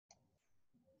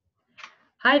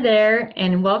Hi there,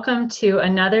 and welcome to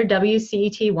another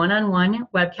WCET one-on-one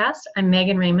webcast. I'm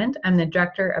Megan Raymond. I'm the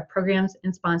Director of Programs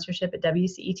and Sponsorship at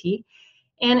WCET.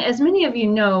 And as many of you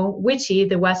know, WICHE,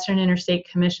 the Western Interstate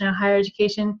Commission of Higher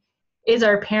Education, is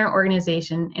our parent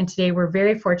organization. And today we're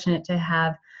very fortunate to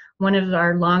have one of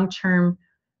our long-term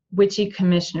WICHE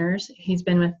commissioners. He's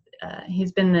been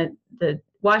the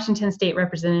Washington State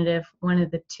representative, one of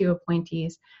the two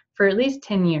appointees, for at least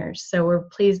 10 years. So we're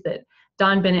pleased that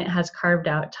Don Bennett has carved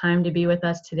out time to be with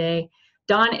us today.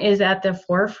 Don is at the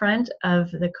forefront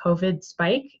of the COVID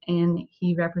spike, and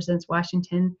he represents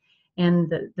Washington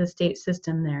and the state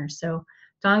system there. So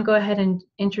Don, go ahead and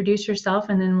introduce yourself,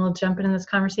 and then we'll jump into this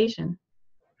conversation.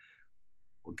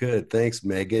 Well, good. Thanks,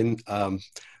 Megan. Glad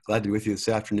to be with you this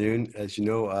afternoon. As you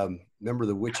know, member of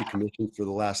the WICHE Commission for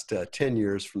the last 10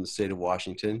 years from the state of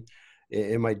Washington.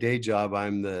 In my day job,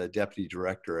 I'm the Deputy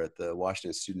Director at the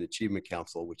Washington Student Achievement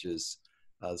Council, which is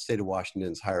the state of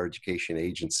Washington's higher education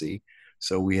agency.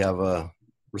 So we have a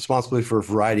responsibility for a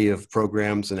variety of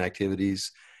programs and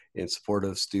activities in support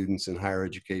of students in higher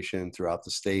education throughout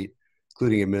the state,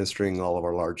 including administering all of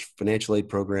our large financial aid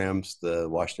programs, the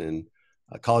Washington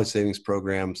college savings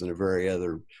programs, and a very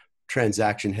other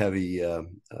transaction-heavy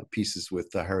pieces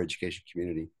with the higher education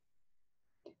community.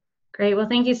 Great. Well,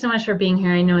 thank you so much for being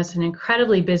here. I know it's an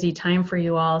incredibly busy time for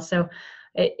you all. So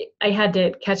I had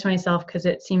to catch myself because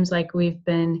it seems like we've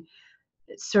been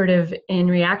sort of in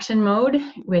reaction mode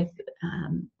with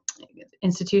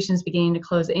institutions beginning to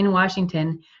close in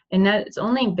Washington, and that's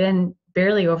only been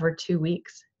barely over 2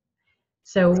 weeks.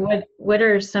 So what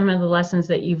are some of the lessons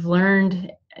that you've learned,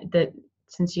 that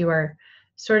since you are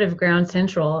sort of ground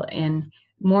central and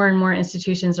more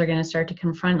institutions are going to start to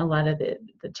confront a lot of the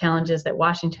challenges that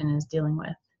Washington is dealing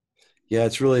with? Yeah,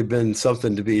 it's really been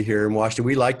something to be here in Washington.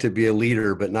 We like to be a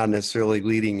leader, but not necessarily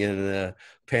leading in a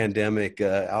pandemic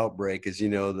outbreak. As you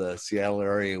know, the Seattle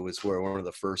area was where one of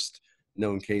the first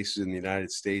known cases in the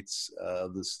United States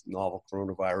of this novel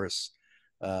coronavirus,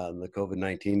 the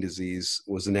COVID-19 disease,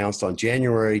 was announced on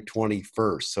January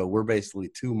 21st. So we're basically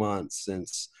 2 months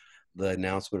since the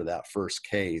announcement of that first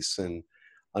case. And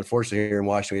unfortunately, here in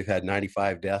Washington, we've had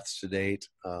 95 deaths to date,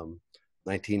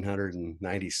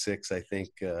 1,996, I think,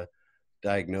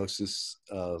 diagnosis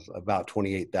of about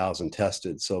 28,000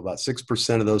 tested. So about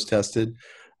 6% of those tested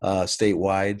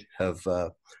statewide have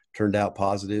turned out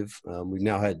positive. We've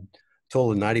now had a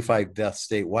total of 95 deaths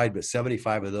statewide, but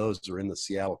 75 of those are in the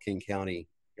Seattle-King County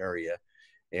area.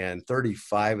 And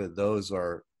 35 of those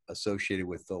are associated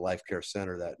with the Life Care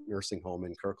Center, that nursing home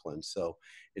in Kirkland. So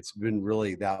it's been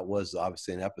really, that was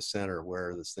obviously an epicenter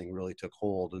where this thing really took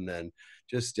hold, and then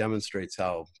just demonstrates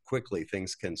how quickly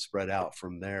things can spread out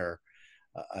from there.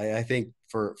 I think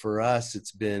for us,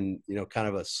 it's been, kind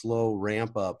of a slow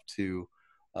ramp up to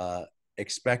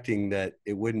expecting that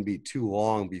it wouldn't be too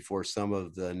long before some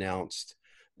of the announced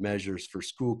measures for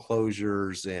school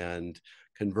closures and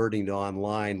converting to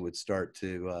online would start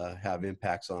to have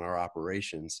impacts on our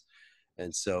operations.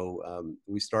 And so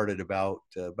we started about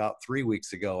 3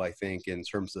 weeks ago, I think, in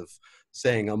terms of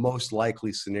saying a most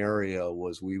likely scenario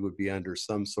was we would be under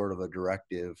some sort of a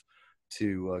directive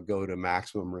to go to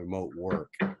maximum remote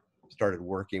work. Started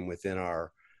working within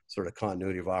our sort of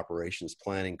continuity of operations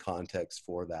planning context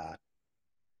for that.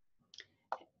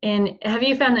 And have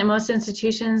you found that most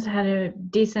institutions had a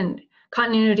decent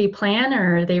continuity plan,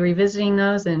 or are they revisiting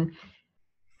those and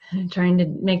trying to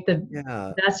make the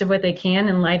best of what they can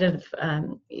in light of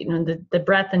the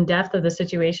breadth and depth of the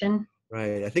situation?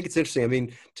 Right. I think it's interesting. I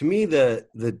mean, to me,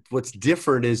 what's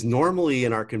different is normally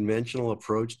in our conventional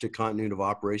approach to continuity of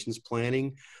operations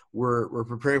planning, we're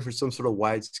preparing for some sort of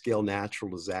wide-scale natural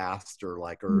disaster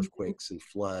like earthquakes and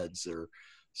floods or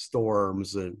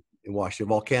storms and in Washington,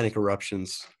 volcanic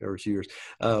eruptions every few years,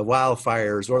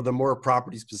 wildfires, or the more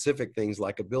property-specific things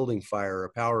like a building fire, a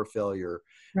power failure.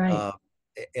 Right.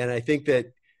 And I think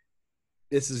that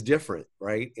this is different,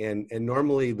 right? And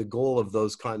normally the goal of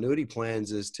those continuity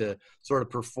plans is to sort of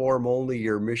perform only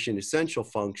your mission essential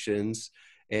functions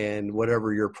and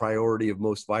whatever your priority of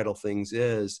most vital things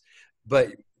is. But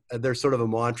there's sort of a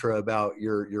mantra about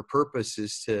your purpose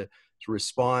is to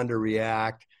respond or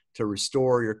react, to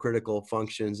restore your critical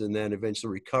functions, and then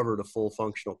eventually recover to full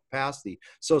functional capacity.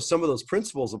 So some of those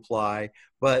principles apply,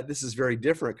 but this is very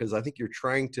different because I think you're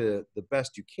trying to, the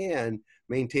best you can,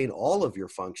 maintain all of your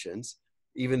functions,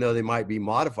 even though they might be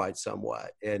modified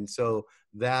somewhat. And so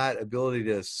that ability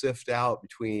to sift out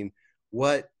between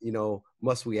what,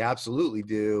 must we absolutely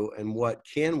do and what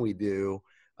can we do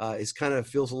is kind of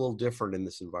feels a little different in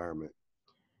this environment.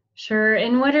 Sure.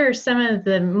 And what are some of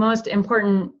the most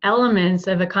important elements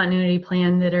of a continuity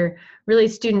plan that are really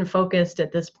student focused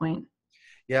at this point?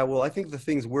 Yeah, well, I think the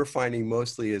things we're finding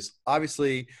mostly is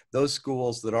obviously those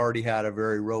schools that already had a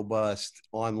very robust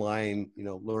online,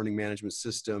 learning management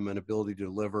system and ability to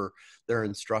deliver their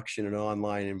instruction in an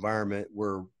online environment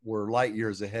were light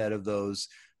years ahead of those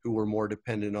who were more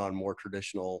dependent on more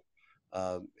traditional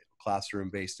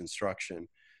classroom-based instruction.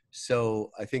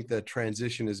 So I think the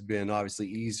transition has been obviously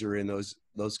easier in those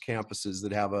campuses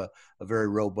that have a very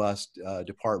robust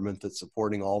department that's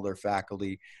supporting all their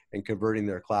faculty and converting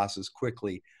their classes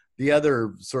quickly. The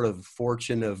other sort of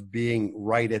fortune of being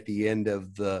right at the end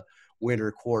of the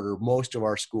winter quarter, most of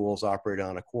our schools operate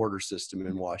on a quarter system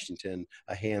in Washington,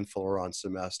 a handful are on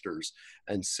semesters.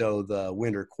 And so the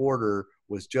winter quarter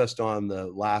was just on the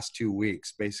last 2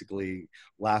 weeks, basically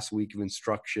last week of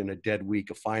instruction, a dead week,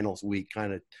 a finals week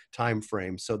kind of time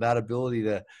frame. So that ability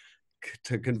to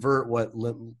convert what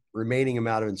remaining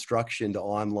amount of instruction to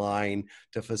online,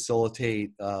 to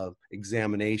facilitate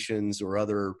examinations or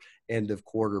other end of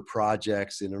quarter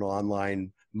projects in an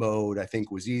online mode, I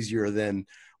think was easier than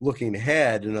looking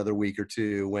ahead another week or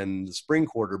two when the spring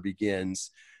quarter begins,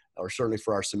 or certainly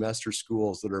for our semester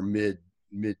schools that are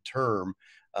mid-term,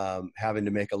 having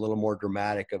to make a little more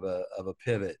dramatic of a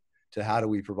pivot to how do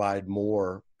we provide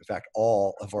more, in fact,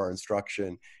 all of our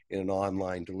instruction in an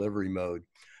online delivery mode.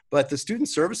 But the student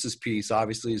services piece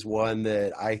obviously is one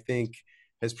that I think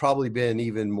has probably been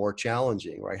even more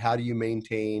challenging, right? How do you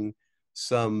maintain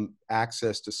some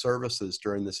access to services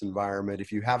during this environment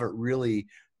if you haven't really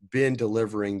been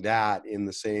delivering that in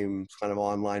the same kind of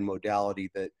online modality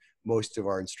that most of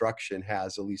our instruction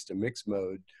has, at least a mixed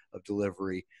mode of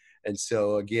delivery? And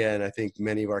so again, I think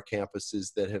many of our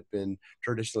campuses that have been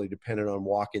traditionally dependent on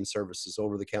walk-in services,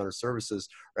 over-the-counter services,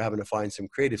 are having to find some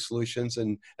creative solutions,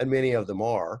 and many of them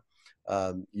are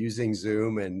using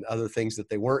Zoom and other things that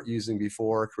they weren't using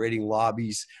before, creating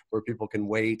lobbies where people can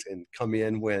wait and come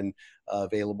in when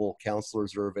available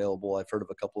counselors are available. I've heard of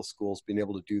a couple of schools being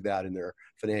able to do that in their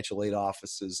financial aid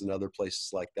offices and other places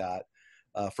like that.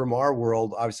 From our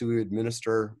world, obviously we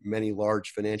administer many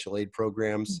large financial aid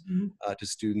programs to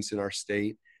students in our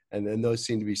state. And then those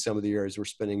seem to be some of the areas we're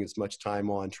spending as much time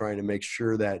on, trying to make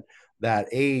sure that that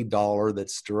aid dollar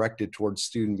that's directed towards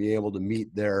student be able to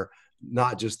meet their,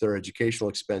 not just their educational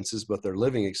expenses, but their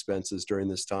living expenses during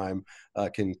this time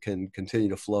can continue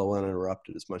to flow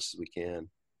uninterrupted as much as we can.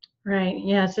 Right.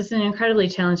 Yeah, it's just an incredibly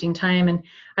challenging time. And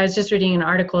I was just reading an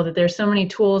article that there's so many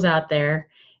tools out there,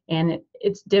 and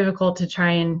it's difficult to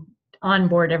try and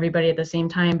onboard everybody at the same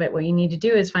time. But what you need to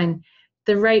do is find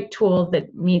the right tool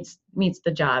that meets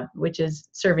the job, which is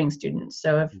serving students.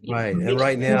 So if right, and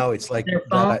right now it's like their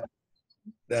phone,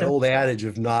 that old adage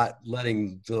of not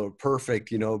letting the perfect,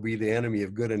 be the enemy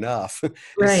of good enough is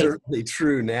right. certainly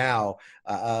true now.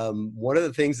 One of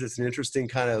the things that's an interesting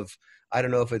kind of, I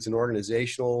don't know if it's an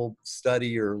organizational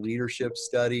study or leadership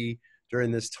study during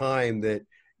this time, that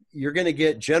you're going to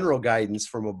get general guidance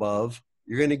from above.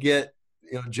 You're going to get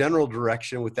general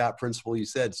direction with that principle you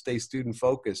said, stay student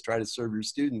focused, try to serve your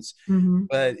students.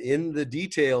 But in the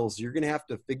details, you're going to have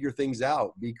to figure things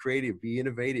out, be creative, be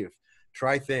innovative,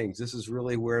 try things. This is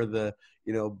really where the,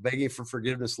 begging for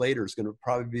forgiveness later is going to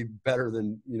probably be better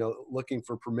than, looking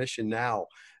for permission now.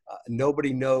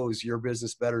 Nobody knows your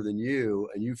business better than you,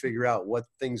 and you figure out what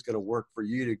thing's going to work for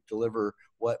you to deliver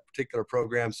what particular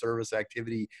program, service,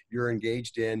 activity you're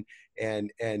engaged in,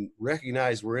 and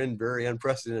recognize we're in very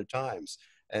unprecedented times,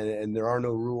 and there are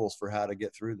no rules for how to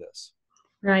get through this.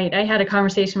 Right. I had a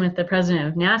conversation with the president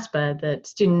of NASPA, the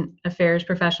Student Affairs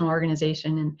Professional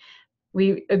Organization, and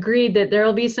we agreed that there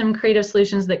will be some creative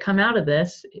solutions that come out of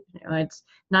this. It's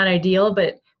not ideal,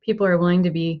 but people are willing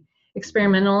to be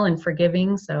experimental and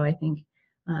forgiving. So I think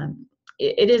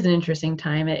it is an interesting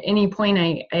time. At any point,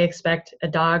 I expect a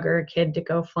dog or a kid to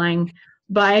go flying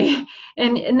by,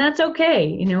 and that's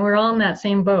okay. We're all in that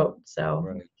same boat. So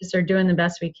right. Just are doing the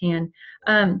best we can.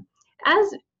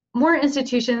 As more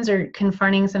institutions are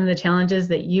confronting some of the challenges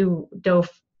that you dove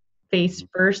face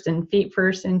first and feet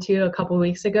first into a couple of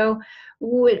weeks ago,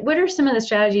 what are some of the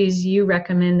strategies you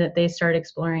recommend that they start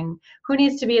exploring? Who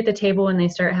needs to be at the table when they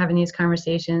start having these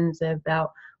conversations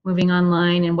about moving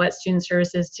online, and what student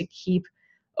services to keep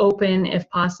open if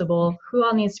possible? Who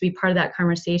all needs to be part of that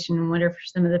conversation, and what are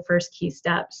some of the first key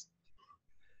steps?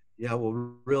 Yeah,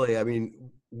 well, really, I mean,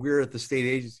 we're at the state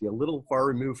agency a little far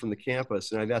removed from the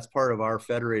campus, and that's part of our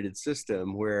federated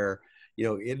system where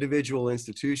individual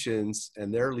institutions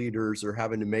and their leaders are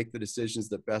having to make the decisions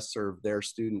that best serve their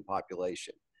student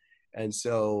population. And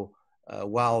so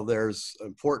while there's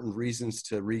important reasons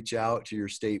to reach out to your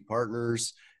state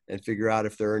partners and figure out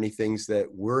if there are any things that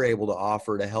we're able to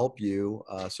offer to help you,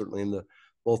 certainly in the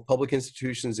both public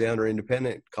institutions and our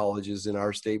independent colleges in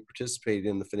our state participate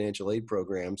in the financial aid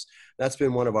programs. That's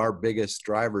been one of our biggest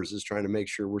drivers, is trying to make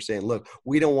sure we're saying, look,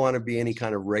 we don't want to be any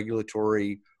kind of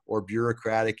regulatory or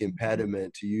bureaucratic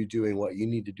impediment to you doing what you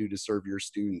need to do to serve your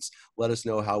students. Let us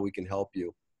know how we can help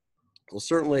you. Well,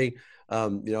 certainly,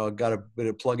 I've got a bit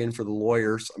of plug in for the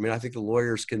lawyers. I mean, I think the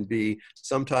lawyers can be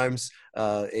sometimes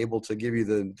able to give you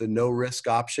the no risk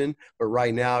option, but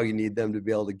right now you need them to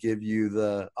be able to give you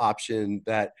the option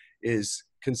that is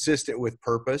consistent with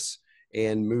purpose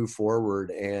and move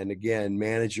forward. And again,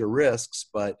 manage your risks,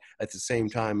 but at the same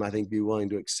time, I think be willing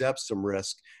to accept some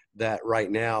risk. That right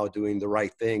now doing the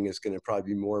right thing is going to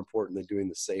probably be more important than doing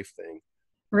the safe thing.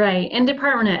 Right. And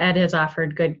Department of Ed has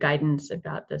offered good guidance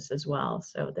about this as well.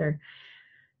 So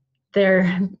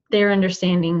they're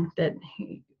understanding that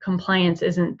compliance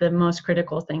isn't the most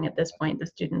critical thing at this point. The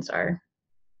students are.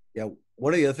 Yeah.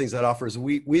 One of the other things that offers,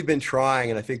 we've been trying,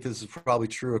 and I think this is probably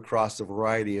true across a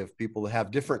variety of people that have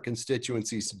different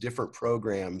constituencies, different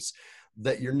programs,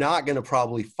 that you're not going to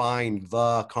probably find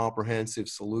the comprehensive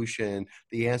solution,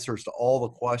 the answers to all the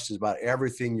questions about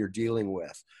everything you're dealing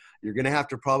with. You're going to have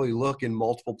to probably look in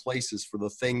multiple places for the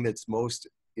thing that's most,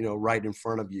 right in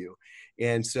front of you.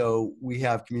 And so we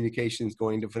have communications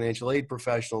going to financial aid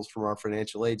professionals from our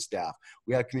financial aid staff.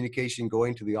 We have communication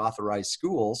going to the authorized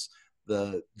schools,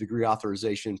 the degree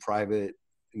authorization, private,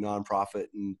 nonprofit,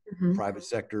 and private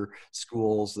sector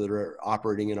schools that are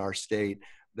operating in our state.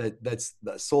 That's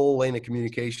the sole lane of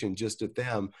communication just at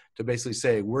them to basically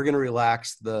say, we're going to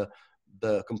relax the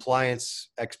compliance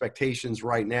expectations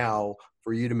right now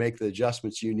for you to make the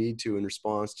adjustments you need to in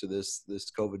response to this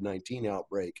COVID-19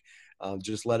 outbreak.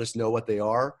 Just let us know what they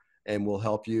are, and we'll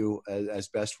help you as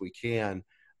best we can.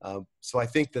 So I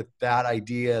think that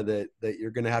idea that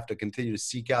you're going to have to continue to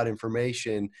seek out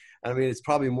information, I mean, it's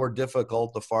probably more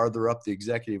difficult the farther up the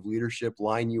executive leadership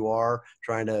line you are,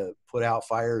 trying to put out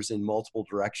fires in multiple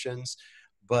directions.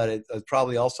 But it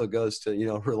probably also goes to,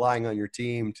 relying on your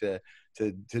team to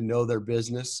know their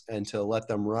business and to let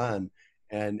them run,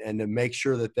 and to make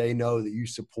sure that they know that you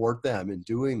support them in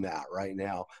doing that right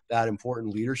now. That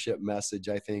important leadership message,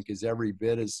 I think, is every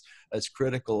bit as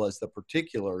critical as the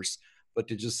particulars. But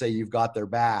to just say you've got their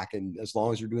back, and as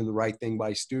long as you're doing the right thing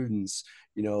by students,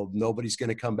 nobody's going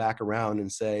to come back around and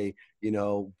say,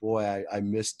 boy, I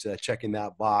missed checking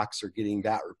that box or getting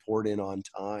that report in on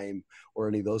time, or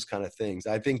any of those kind of things.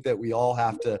 I think that we all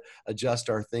have to adjust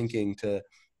our thinking to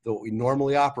what we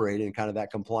normally operate in, kind of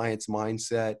that compliance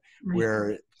mindset, right,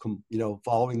 where,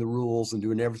 following the rules and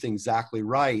doing everything exactly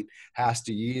right has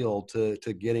to yield to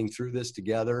getting through this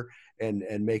together and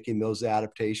making those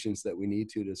adaptations that we need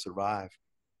to survive.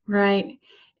 Right.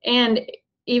 And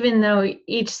even though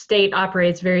each state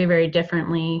operates very, very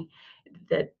differently,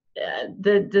 that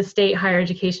the state higher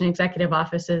education executive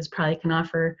offices probably can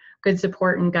offer good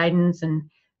support and guidance and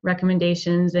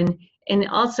recommendations, and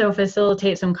also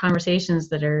facilitate some conversations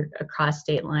that are across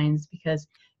state lines, because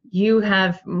you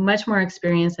have much more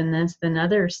experience in this than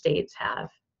other states have.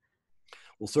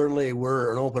 Well, certainly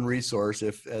we're an open resource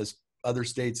as other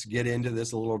states get into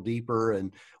this a little deeper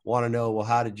and want to know, well,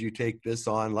 how did you take this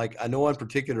on? Like, I know one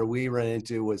particular we ran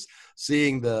into was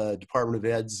seeing the Department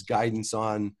of Ed's guidance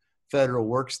on federal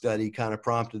work study kind of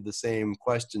prompted the same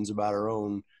questions about our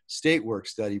own state work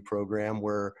study program,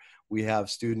 where we have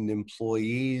student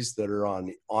employees that are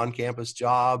on-campus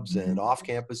jobs and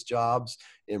off-campus jobs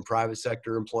in private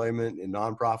sector employment in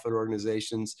nonprofit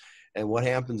organizations. And what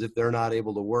happens if they're not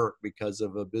able to work because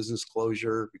of a business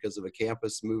closure, because of a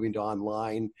campus moving to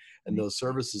online and those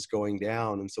services going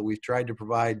down? And so we've tried to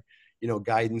provide,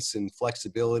 guidance and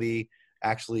flexibility,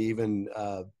 actually even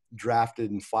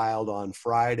drafted and filed on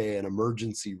Friday an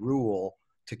emergency rule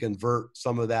to convert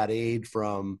some of that aid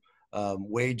from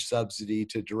wage subsidy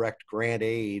to direct grant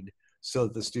aid, so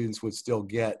that the students would still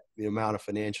get the amount of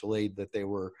financial aid that they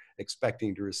were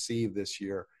expecting to receive this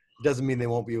year. It doesn't mean they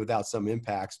won't be without some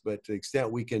impacts, but to the extent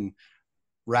we can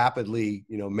rapidly,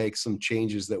 make some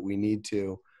changes that we need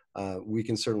to, we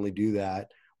can certainly do that.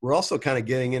 We're also kind of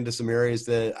getting into some areas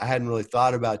that I hadn't really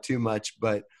thought about too much,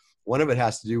 but one of it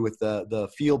has to do with the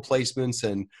field placements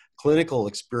and clinical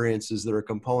experiences that are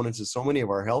components of so many of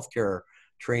our healthcare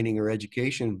training or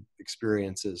education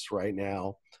experiences right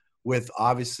now, with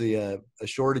obviously a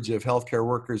shortage of healthcare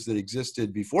workers that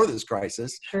existed before this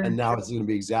crisis. Sure. And now it's going to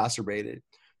be exacerbated.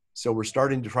 So we're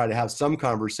starting to try to have some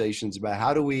conversations about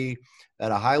how do we,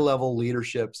 at a high level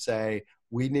leadership, say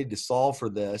we need to solve for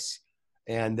this,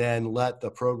 and then let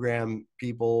the program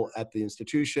people at the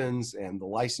institutions and the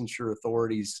licensure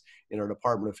authorities in our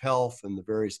Department of Health and the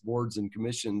various boards and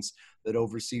commissions that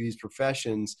oversee these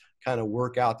professions kind of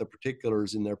work out the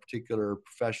particulars in their particular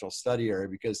professional study area,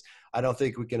 because I don't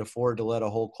think we can afford to let a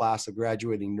whole class of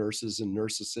graduating nurses and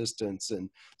nurse assistants and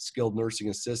skilled nursing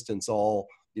assistants all,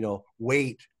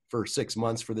 wait for 6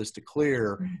 months for this to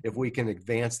clear if we can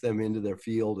advance them into their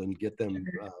field and get them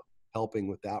helping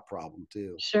with that problem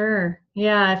too. Sure.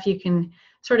 Yeah, if you can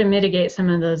sort of mitigate some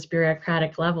of those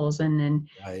bureaucratic levels, and then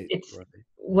Right.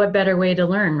 what better way to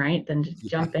learn, right, than to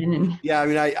jump in and I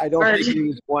mean, I don't think he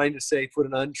was wanting to say put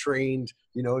an untrained,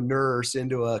 nurse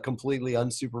into a completely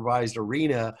unsupervised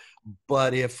arena.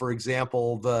 But if, for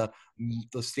example, the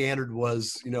standard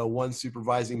was, one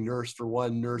supervising nurse for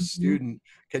one nurse student,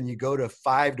 can you go to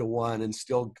 5 to 1 and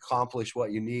still accomplish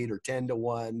what you need, or 10 to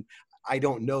 1? I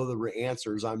don't know the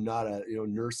answers. I'm not a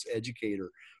nurse educator,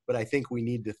 but I think we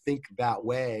need to think that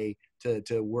way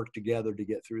to work together to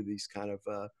get through these kind of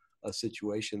a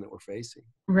situation that we're facing.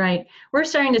 Right. We're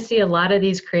starting to see a lot of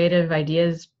these creative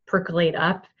ideas percolate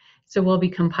up. So we'll be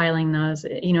compiling those.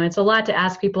 It's a lot to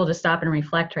ask people to stop and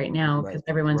reflect right now because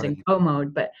everyone's in go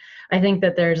mode, but I think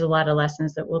that there's a lot of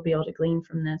lessons that we'll be able to glean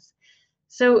from this.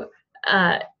 So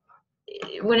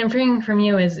what I'm hearing from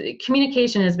you is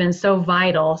communication has been so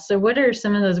vital. So what are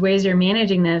some of those ways you're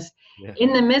managing this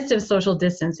in the midst of social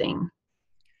distancing?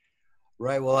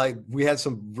 Right. Well, we had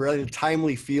some really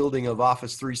timely fielding of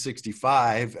Office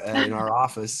 365 in our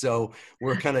office. So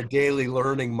we're kind of daily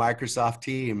learning Microsoft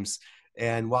Teams.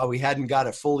 And while we hadn't got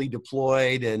it fully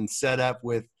deployed and set up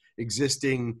with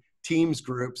existing Teams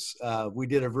groups, we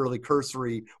did a really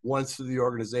cursory once through the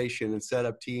organization and set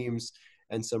up Teams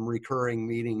and some recurring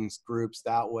meetings groups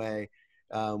that way.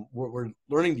 We're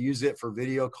learning to use it for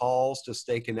video calls to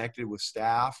stay connected with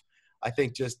staff. I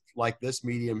think just like this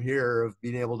medium here of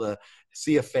being able to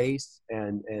see a face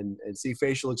and see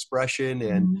facial expression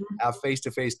and have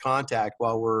face-to-face contact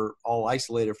while we're all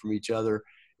isolated from each other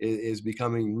is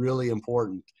becoming really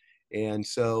important. And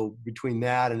so between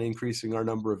that and increasing our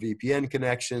number of VPN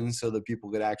connections so that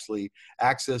people could actually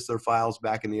access their files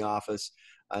back in the office,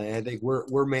 I think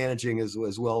we're managing as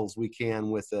well as we can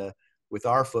with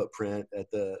our footprint at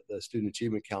the Student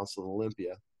Achievement Council in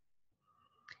Olympia.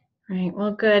 Right.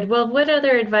 Well, good. Well, what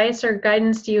other advice or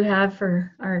guidance do you have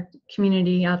for our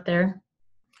community out there?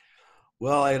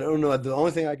 Well, I don't know. The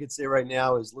only thing I could say right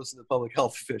now is listen to public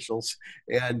health officials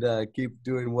and keep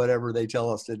doing whatever they tell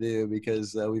us to do,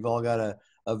 because we've all got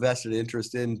a vested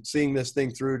interest in seeing this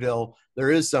thing through till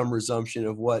there is some resumption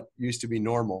of what used to be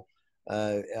normal.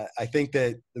 I think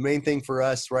that the main thing for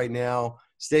us right now,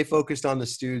 stay focused on the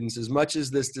students. As much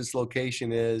as this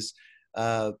dislocation is,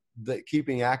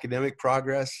 keeping academic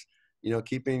progress,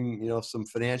 keeping, some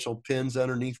financial pins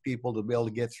underneath people to be able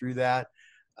to get through that.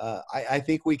 I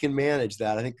think we can manage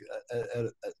that. I think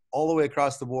all the way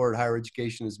across the board, higher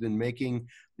education has been making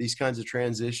these kinds of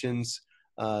transitions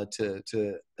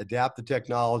to adapt the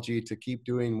technology, to keep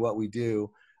doing what we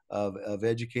do of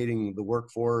educating the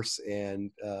workforce and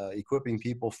equipping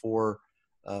people for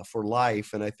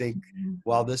life. And I think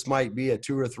while this might be a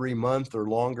 2 or 3 month or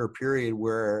longer period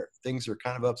where things are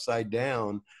kind of upside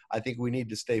down, I think we need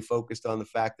to stay focused on the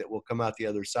fact that we'll come out the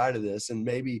other side of this. And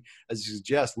maybe, as you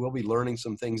suggest, we'll be learning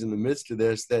some things in the midst of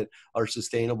this that are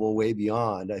sustainable way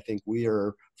beyond. I think we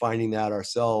are finding that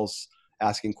ourselves,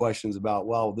 asking questions about,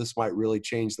 well, this might really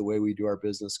change the way we do our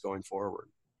business going forward.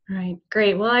 Right.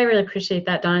 Great. Well, I really appreciate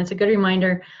that, Don. It's a good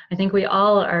reminder. I think we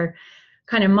all are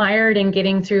kind of mired in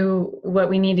getting through what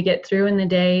we need to get through in the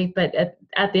day. But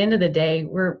at the end of the day,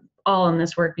 we're all in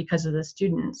this work because of the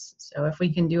students. So if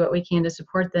we can do what we can to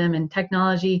support them, and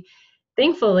technology,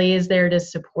 thankfully, is there to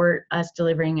support us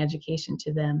delivering education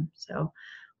to them. So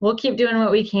we'll keep doing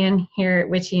what we can here at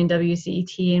WCET and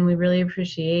WCET, and we really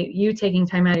appreciate you taking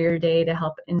time out of your day to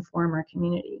help inform our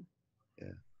community.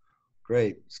 Yeah.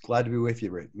 Great. It's glad to be with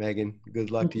you, Megan.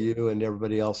 Good luck to you and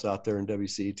everybody else out there in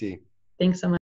WCET. Thanks so much.